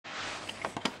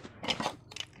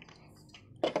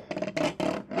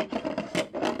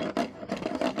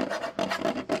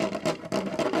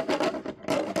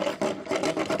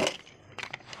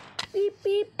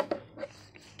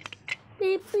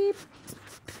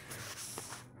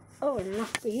Oh, it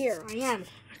must be here. I am.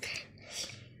 Okay.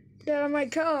 Get out of my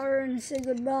car and say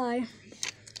goodbye.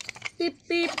 Beep,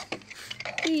 beep,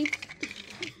 beep.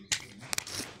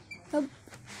 Oh,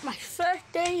 my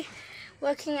first day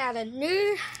working at a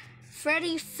new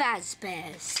Freddy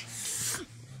Fazbear's.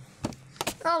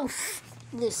 Oh,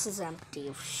 this is empty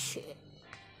of shit.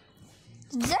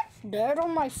 Is that dirt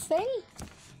on my thing?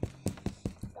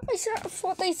 I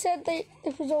thought they said it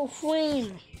was all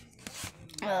clean.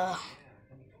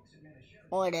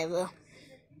 Whatever.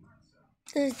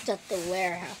 This is just the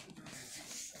warehouse.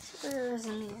 It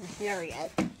isn't even here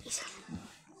yet.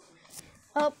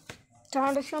 Oh,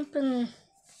 time to jump in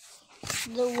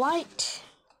the white.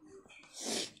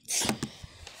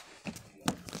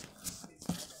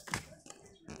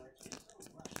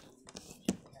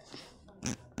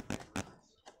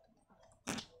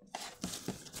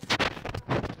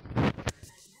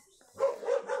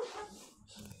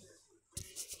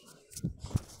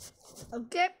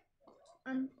 Okay.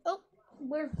 Oh,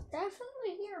 we're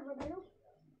definitely here, but I don't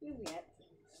see you yet.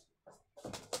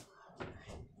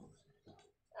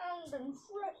 And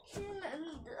inflection, and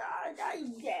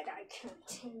I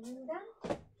continue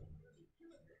that.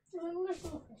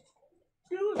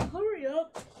 Dude, hurry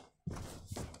up.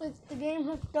 The game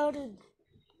has started.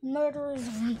 Murderers.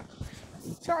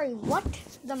 Sorry, what?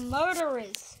 The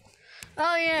murderers.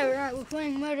 Oh yeah, right, we're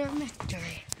playing Murder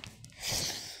Mystery.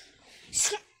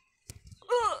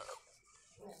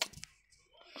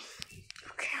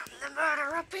 Okay, I'm the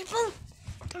murderer, people.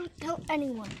 Don't tell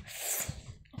anyone.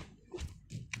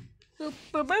 Boop,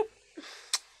 boop, boop.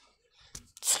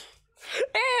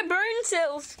 Hey, brain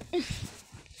cells.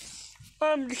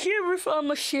 I'm the sheriff.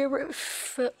 I'm a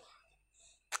sheriff. Yeah,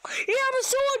 I'm a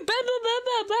sword. Bang, bang,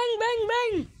 bang, bang, bang,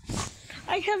 bang.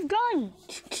 I have gun.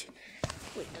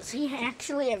 Wait, does he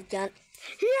actually have gun?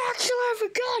 He actually have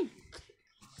a gun.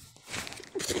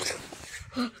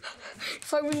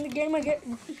 If I win the game, I get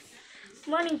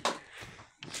money.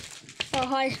 Oh,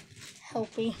 hi.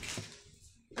 Help me.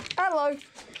 Hello.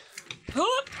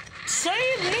 Huh?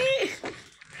 Save me!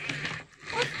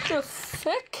 What the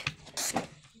fuck?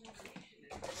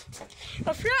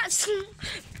 I've got some...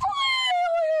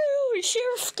 Oh,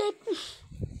 sheriff dead.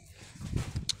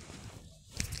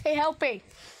 Hey, help me.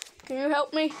 Can you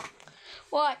help me?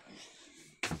 What?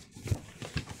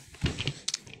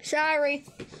 Sorry.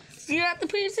 You at the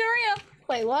pizzeria?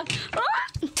 Wait, what? Ah!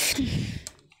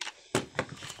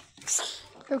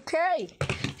 Okay,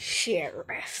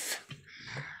 sheriff.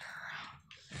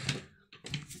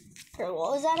 So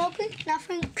what was that open?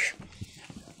 Nothing.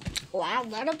 Wow,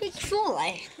 that'll be cool.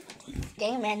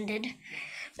 Game ended.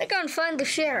 They're gonna find the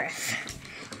sheriff.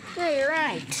 Yeah, you're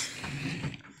right.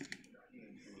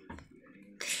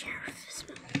 The sheriff is...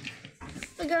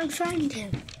 We're gonna find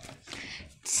him.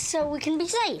 So we can be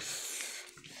safe.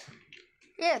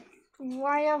 Yeah,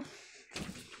 why,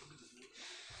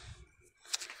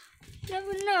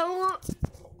 never know.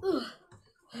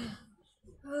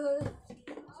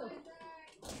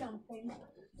 Something.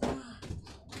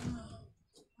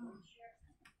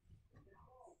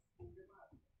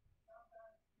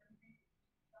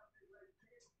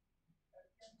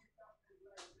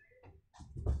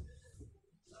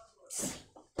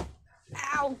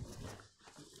 Ow.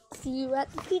 See you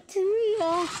at the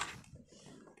pizzeria.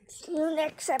 See you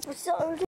next episode.